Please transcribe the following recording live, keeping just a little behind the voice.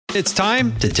It's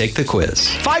time to take the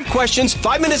quiz. 5 questions,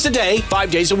 5 minutes a day,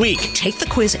 5 days a week. Take the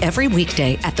quiz every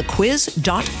weekday at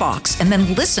thequiz.fox and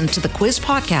then listen to the quiz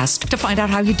podcast to find out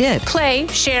how you did. Play,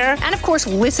 share, and of course,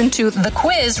 listen to The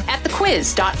Quiz at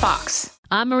thequiz.fox.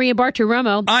 I'm Maria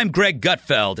Bartiromo. I'm Greg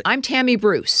Gutfeld. I'm Tammy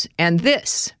Bruce, and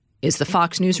this is the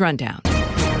Fox News Rundown.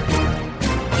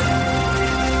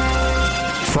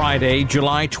 Friday,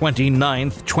 July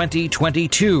 29th,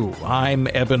 2022. I'm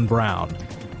Eben Brown.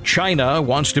 China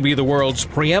wants to be the world's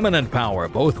preeminent power,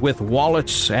 both with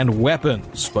wallets and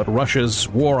weapons, but Russia's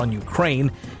war on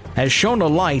Ukraine has shone a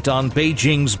light on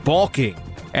Beijing's balking,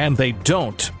 and they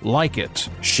don't like it.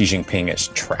 Xi Jinping is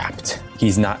trapped.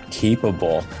 He's not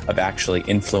capable of actually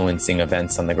influencing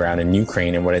events on the ground in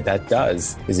Ukraine, and what that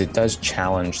does is it does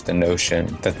challenge the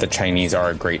notion that the Chinese are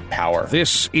a great power.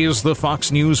 This is the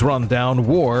Fox News Rundown: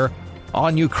 War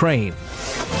on Ukraine.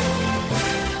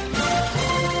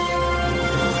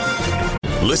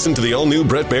 Listen to the all-new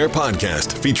Bret Baier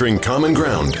podcast featuring Common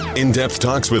Ground, in-depth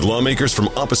talks with lawmakers from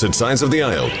opposite sides of the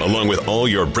aisle, along with all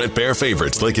your Bret Baier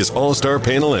favorites like his all-star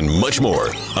panel and much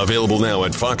more. Available now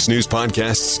at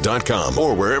foxnewspodcasts.com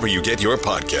or wherever you get your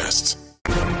podcasts.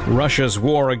 Russia's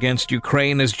war against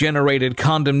Ukraine has generated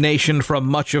condemnation from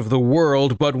much of the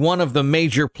world, but one of the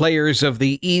major players of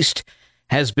the East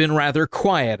has been rather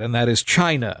quiet, and that is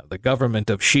China. The government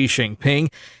of Xi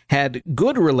Jinping had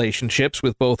good relationships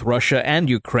with both Russia and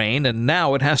Ukraine, and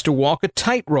now it has to walk a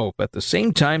tightrope. At the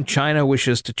same time, China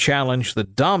wishes to challenge the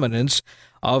dominance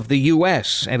of the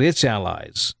U.S. and its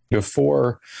allies.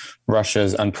 Before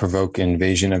Russia's unprovoked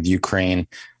invasion of Ukraine,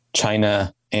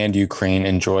 China and Ukraine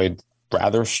enjoyed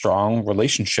rather strong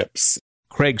relationships.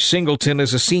 Craig Singleton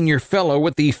is a senior fellow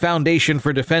with the Foundation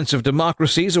for Defense of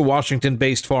Democracies, a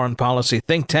Washington-based foreign policy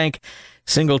think tank.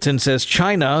 Singleton says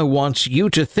China wants you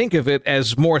to think of it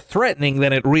as more threatening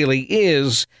than it really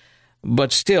is,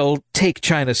 but still take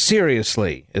China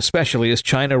seriously, especially as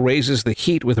China raises the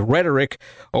heat with rhetoric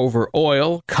over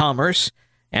oil, commerce,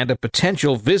 and a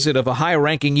potential visit of a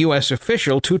high-ranking U.S.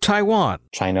 official to Taiwan.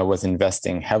 China was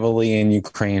investing heavily in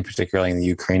Ukraine, particularly in the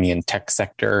Ukrainian tech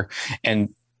sector,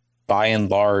 and by and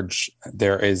large,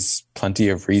 there is plenty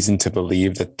of reason to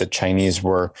believe that the Chinese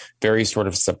were very sort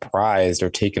of surprised or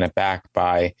taken aback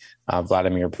by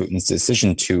Vladimir Putin's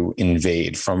decision to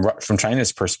invade. From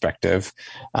China's perspective,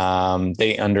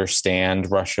 they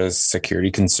understand Russia's security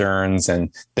concerns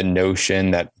and the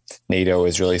notion that NATO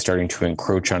is really starting to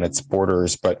encroach on its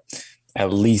borders. But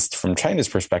at least from China's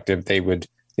perspective, they would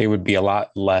be a lot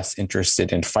less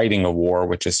interested in fighting a war,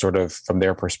 which is sort of, from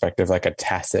their perspective, like a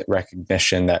tacit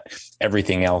recognition that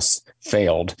everything else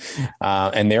failed.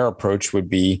 And their approach would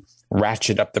be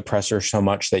ratchet up the pressure so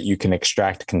much that you can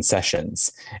extract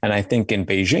concessions. And I think in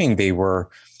Beijing, they were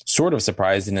sort of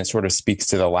surprised, and it sort of speaks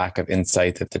to the lack of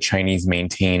insight that the Chinese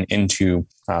maintain into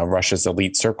Russia's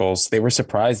elite circles. They were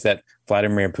surprised that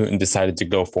Vladimir Putin decided to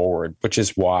go forward, which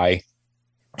is why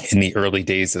in the early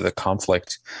days of the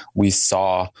conflict, we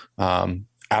saw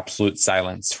absolute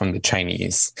silence from the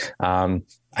Chinese. I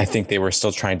think they were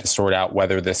still trying to sort out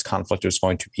whether this conflict was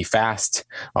going to be fast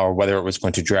or whether it was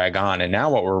going to drag on. And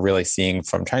now what we're really seeing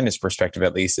from China's perspective,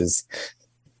 at least, is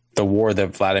the war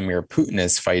that Vladimir Putin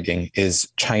is fighting is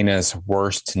China's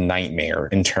worst nightmare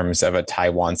in terms of a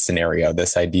Taiwan scenario.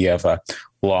 This idea of a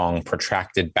long,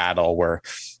 protracted battle where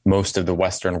most of the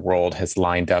Western world has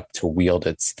lined up to wield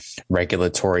its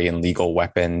regulatory and legal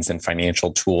weapons and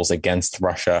financial tools against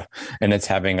Russia. And it's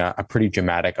having a pretty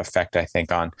dramatic effect, I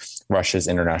think, on Russia's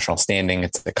international standing,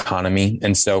 its economy.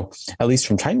 And so, at least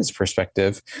from China's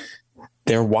perspective,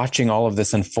 they're watching all of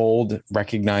this unfold,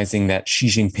 recognizing that Xi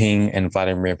Jinping and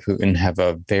Vladimir Putin have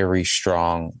a very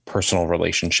strong personal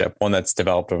relationship, one that's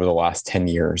developed over the last 10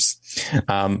 years.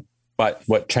 But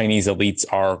what Chinese elites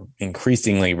are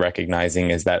increasingly recognizing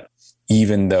is that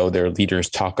even though their leaders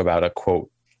talk about a,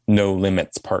 quote, no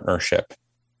limits partnership,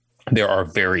 there are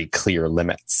very clear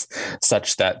limits,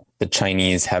 such that the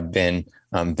Chinese have been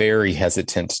very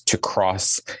hesitant to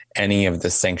cross any of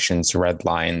the sanctions red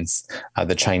lines.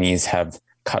 The Chinese have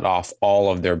cut off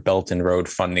all of their Belt and Road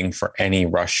funding for any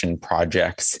Russian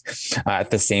projects.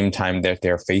 At the same time that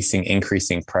they're facing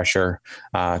increasing pressure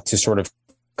to sort of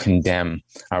condemn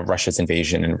Russia's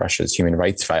invasion and Russia's human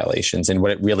rights violations. And what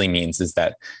it really means is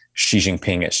that Xi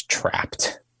Jinping is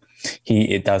trapped.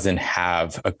 It doesn't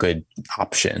have a good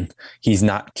option. He's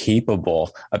not capable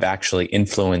of actually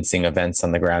influencing events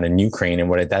on the ground in Ukraine.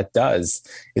 And what that does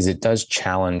is it does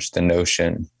challenge the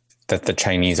notion that the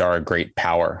Chinese are a great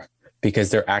power,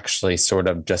 because they're actually sort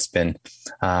of just been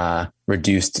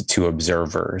reduced to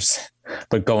observers.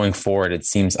 But going forward, it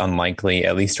seems unlikely,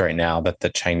 at least right now, that the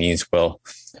Chinese will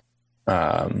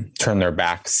turn their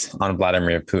backs on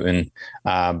Vladimir Putin.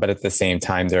 But at the same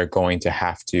time, they're going to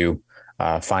have to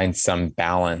find some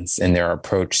balance in their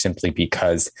approach simply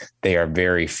because they are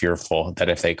very fearful that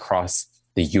if they cross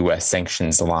the U.S.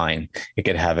 sanctions line, it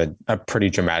could have a pretty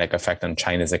dramatic effect on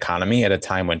China's economy at a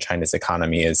time when China's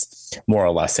economy is more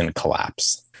or less in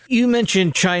collapse. You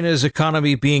mentioned China's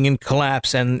economy being in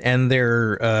collapse and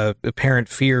their apparent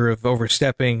fear of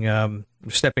stepping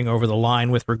over the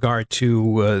line with regard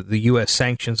to the U.S.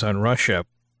 sanctions on Russia.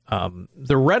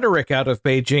 The rhetoric out of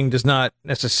Beijing does not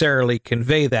necessarily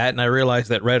convey that, and I realize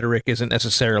that rhetoric isn't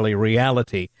necessarily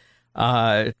reality.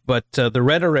 But the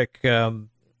rhetoric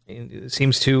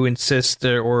seems to insist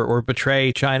or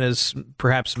betray China's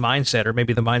perhaps mindset, or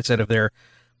maybe the mindset of their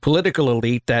political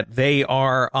elite, that they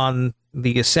are on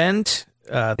the ascent,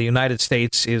 the United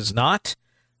States is not,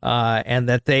 and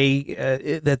that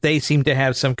they seem to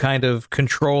have some kind of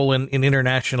control in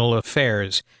international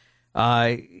affairs.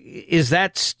 Is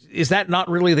that not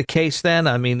really the case then?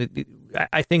 I mean,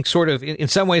 I think sort of in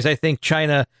some ways, I think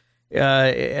China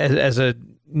as a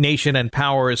nation and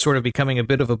power is sort of becoming a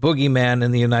bit of a boogeyman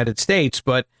in the United States,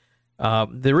 but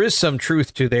there is some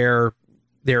truth to their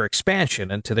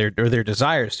expansion and to their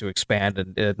desires to expand,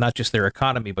 and not just their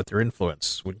economy, but their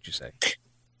influence, wouldn't you say?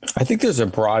 I think there's a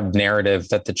broad narrative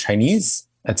that the Chinese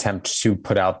attempt to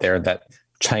put out there that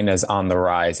China's on the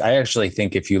rise. I actually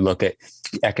think if you look at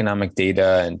economic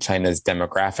data and China's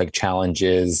demographic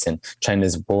challenges and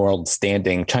China's world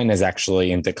standing, China's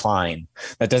actually in decline.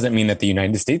 That doesn't mean that the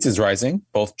United States is rising.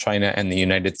 Both China and the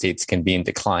United States can be in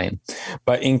decline.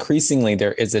 But increasingly,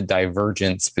 there is a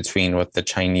divergence between what the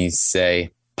Chinese say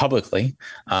publicly,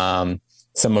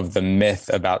 some of the myth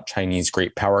about Chinese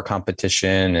great power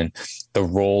competition and the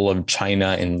role of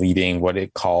China in leading what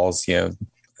it calls,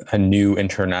 a new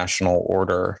international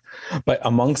order. But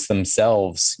amongst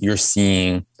themselves, you're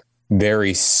seeing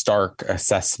very stark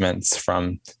assessments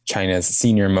from China's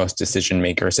senior most decision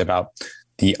makers about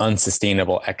the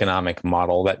unsustainable economic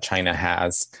model that China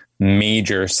has,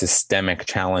 major systemic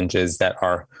challenges that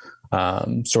are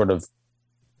sort of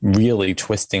really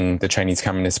twisting the Chinese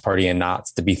Communist Party in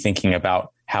knots to be thinking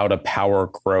about how to power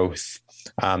growth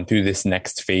through this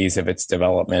next phase of its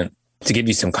development. To give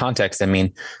you some context, I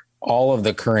mean, all of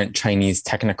the current Chinese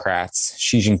technocrats,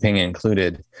 Xi Jinping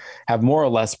included, have more or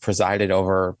less presided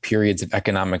over periods of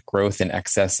economic growth in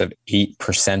excess of 8%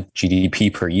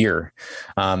 GDP per year.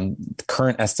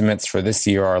 Current estimates for this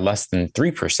year are less than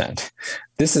 3%.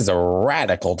 This is a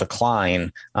radical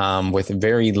decline with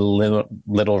very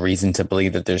little reason to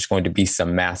believe that there's going to be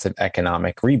some massive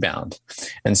economic rebound.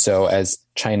 And so as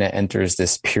China enters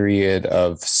this period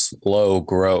of slow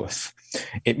growth,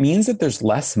 it means that there's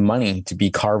less money to be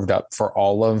carved up for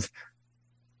all of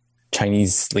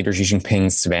Chinese leader Xi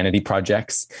Jinping's vanity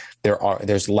projects.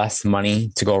 There's less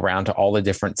money to go around to all the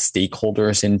different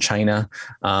stakeholders in China.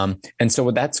 And so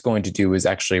what that's going to do is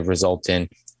actually result in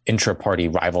intra-party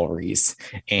rivalries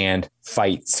and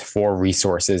fights for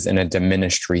resources in a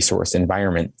diminished resource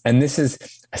environment. And this is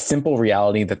a simple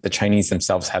reality that the Chinese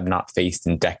themselves have not faced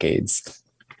in decades.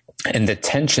 And the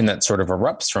tension that sort of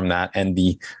erupts from that and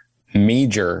the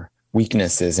major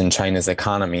weaknesses in China's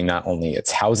economy, not only its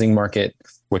housing market,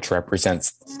 which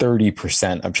represents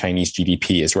 30% of Chinese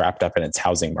GDP, is wrapped up in its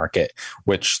housing market,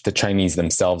 which the Chinese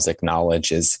themselves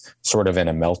acknowledge is sort of in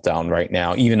a meltdown right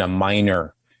now. Even a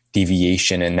minor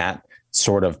deviation in that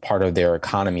sort of part of their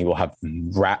economy will have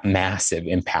massive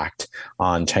impact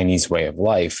on Chinese way of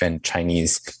life and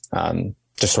Chinese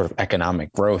just sort of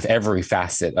economic growth, every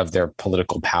facet of their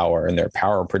political power and their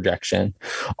power projection.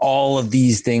 All of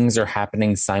these things are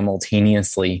happening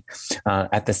simultaneously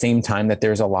at the same time that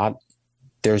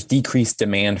there's decreased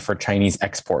demand for Chinese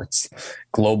exports.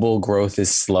 Global growth is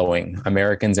slowing.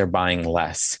 Americans are buying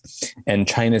less. And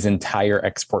China's entire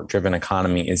export-driven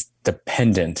economy is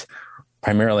dependent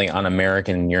primarily on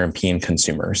American and European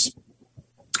consumers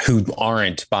who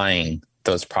aren't buying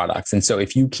those products. And so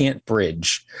if you can't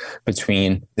bridge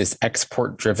between this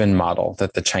export-driven model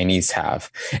that the Chinese have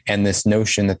and this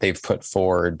notion that they've put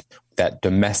forward that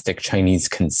domestic Chinese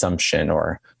consumption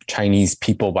or Chinese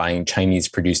people buying Chinese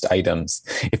produced items,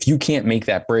 if you can't make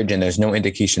that bridge, and there's no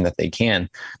indication that they can,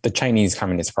 the Chinese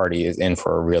Communist Party is in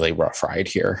for a really rough ride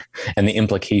here. And the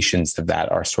implications of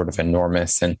that are sort of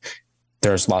enormous. And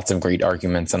there's lots of great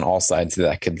arguments on all sides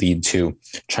that could lead to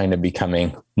China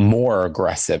becoming more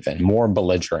aggressive and more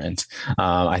belligerent.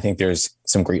 I think there's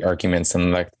some great arguments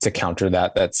to counter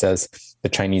that says the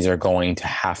Chinese are going to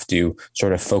have to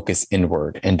sort of focus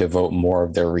inward and devote more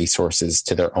of their resources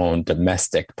to their own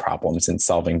domestic problems and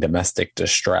solving domestic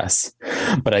distress.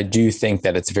 But I do think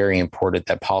that it's very important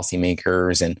that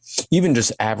policymakers and even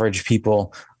just average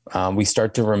people, we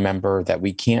start to remember that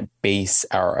we can't base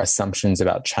our assumptions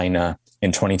about China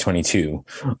in 2022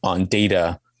 on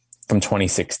data from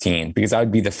 2016, because I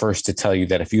would be the first to tell you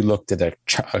that if you looked at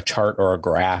a chart or a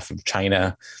graph of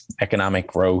China economic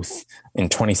growth in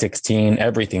 2016,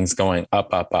 everything's going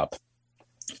up, up, up.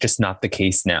 Just not the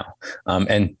case now.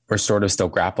 And we're sort of still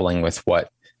grappling with what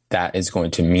that is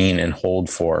going to mean and hold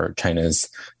for China's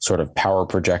sort of power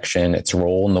projection, its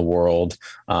role in the world,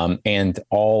 and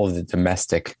all of the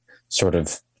domestic sort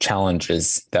of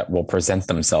challenges that will present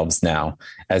themselves now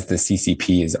as the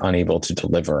CCP is unable to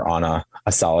deliver on a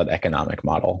solid economic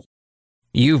model.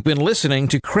 You've been listening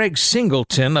to Craig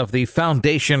Singleton of the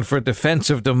Foundation for Defense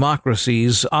of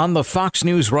Democracies on the Fox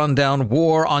News Rundown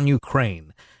War on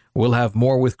Ukraine. We'll have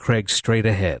more with Craig straight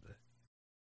ahead.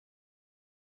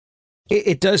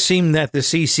 It does seem that the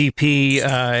CCP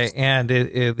and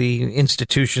the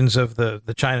institutions of the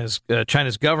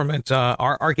China's government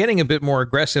are getting a bit more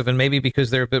aggressive, and maybe because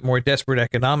they're a bit more desperate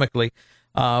economically.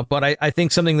 But I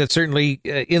think something that's certainly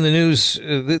in the news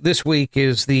this week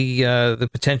is the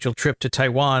potential trip to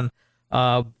Taiwan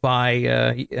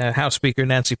by House Speaker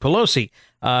Nancy Pelosi.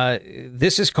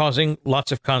 This is causing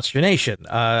lots of consternation.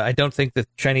 I don't think the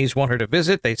Chinese want her to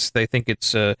visit. They think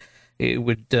it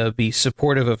would be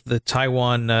supportive of the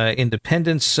Taiwan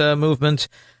independence movement.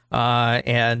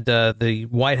 And the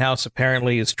White House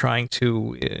apparently is trying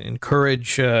to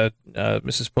encourage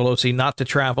Mrs. Pelosi not to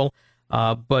travel.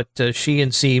 But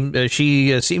she seems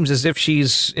as if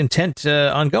she's intent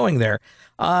on going there.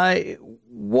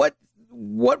 What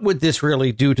would this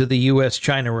really do to the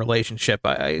U.S.-China relationship?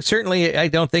 I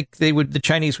don't think the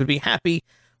Chinese would be happy,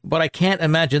 but I can't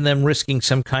imagine them risking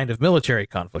some kind of military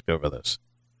conflict over this.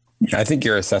 I think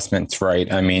your assessment's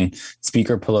right. I mean,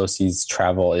 Speaker Pelosi's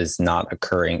travel is not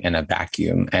occurring in a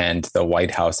vacuum, and the White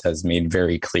House has made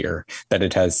very clear that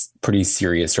it has pretty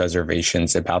serious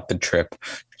reservations about the trip,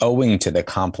 owing to the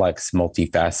complex,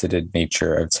 multifaceted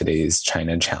nature of today's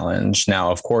China challenge.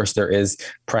 Now, of course, there is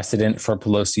precedent for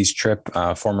Pelosi's trip.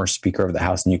 Former Speaker of the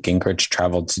House, Newt Gingrich,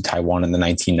 traveled to Taiwan in the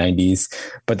 1990s,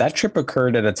 but that trip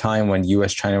occurred at a time when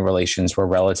U.S.-China relations were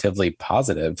relatively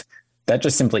positive. That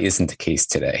just simply isn't the case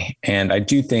today. And I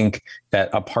do think that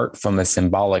apart from a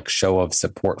symbolic show of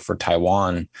support for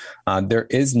Taiwan, there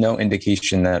is no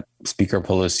indication that Speaker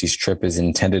Pelosi's trip is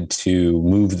intended to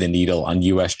move the needle on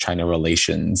U.S.-China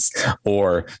relations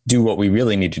or do what we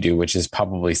really need to do, which is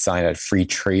probably sign a free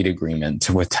trade agreement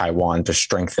with Taiwan to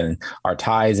strengthen our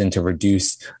ties and to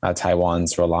reduce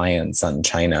Taiwan's reliance on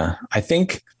China. I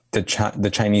think the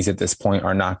Chinese at this point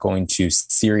are not going to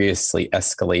seriously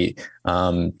escalate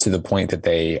to the point that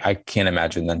I can't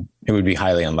imagine them. It would be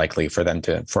highly unlikely for them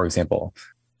to, for example,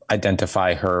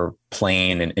 identify her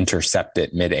plane and intercept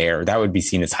it midair. That would be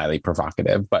seen as highly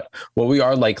provocative. But what we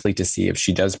are likely to see if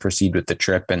she does proceed with the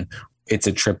trip, and it's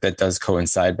a trip that does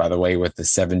coincide, by the way, with the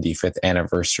 75th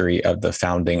anniversary of the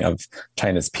founding of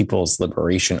China's People's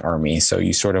Liberation Army. So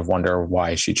you sort of wonder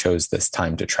why she chose this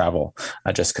time to travel,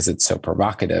 just because it's so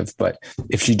provocative. But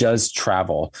if she does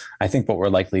travel, I think what we're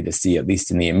likely to see, at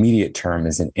least in the immediate term,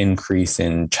 is an increase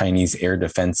in Chinese air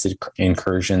defense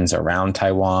incursions around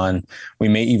Taiwan. We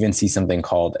may even see something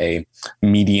called a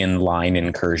median line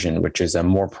incursion, which is a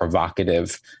more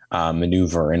provocative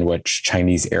maneuver in which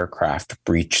Chinese aircraft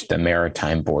breach the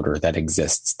maritime border that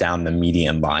exists down the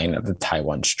median line of the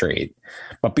Taiwan Strait.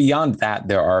 But beyond that,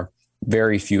 there are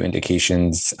very few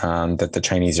indications that the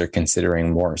Chinese are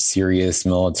considering more serious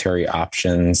military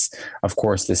options. Of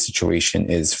course, the situation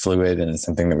is fluid and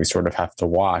something that we sort of have to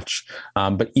watch.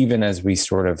 But even as we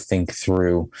sort of think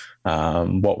through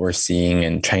what we're seeing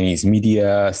in Chinese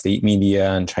media, state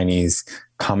media, and Chinese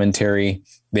commentary,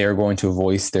 they are going to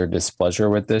voice their displeasure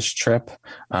with this trip.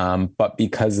 But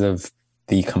because of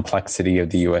the complexity of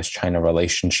the U.S.-China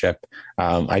relationship,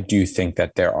 I do think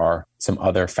that there are some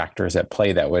other factors at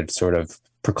play that would sort of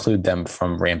preclude them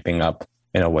from ramping up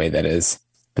in a way that is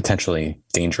potentially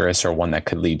dangerous or one that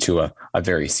could lead to a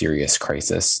very serious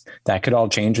crisis. That could all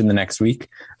change in the next week.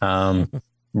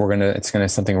 It's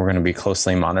something we're going to be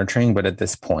closely monitoring. But at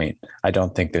this point, I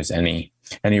don't think there's any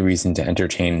reason to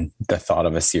entertain the thought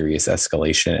of a serious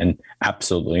escalation, and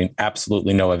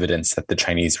absolutely no evidence that the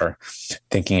Chinese are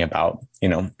thinking about,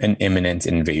 an imminent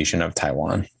invasion of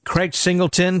Taiwan. Craig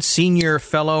Singleton, Senior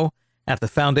Fellow at the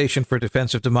Foundation for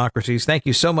Defense of Democracies. Thank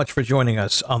you so much for joining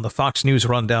us on the Fox News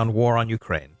Rundown War on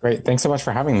Ukraine. Great. Thanks so much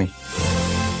for having me.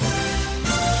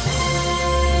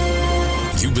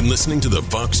 You've been listening to the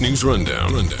Fox News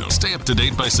Rundown. Stay up to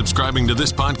date by subscribing to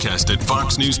this podcast at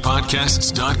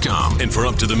foxnewspodcasts.com. And for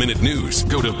up-to-the-minute news,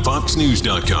 go to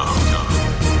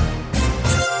foxnews.com.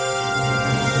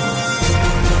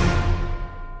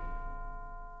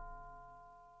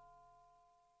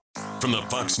 From the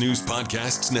Fox News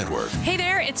Podcasts Network. Hey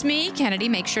there, it's me, Kennedy.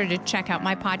 Make sure to check out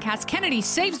my podcast, Kennedy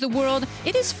Saves the World.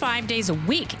 It is 5 days a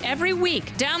week, every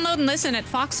week. Download and listen at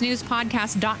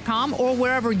foxnewspodcast.com or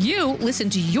wherever you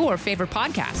listen to your favorite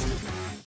podcast.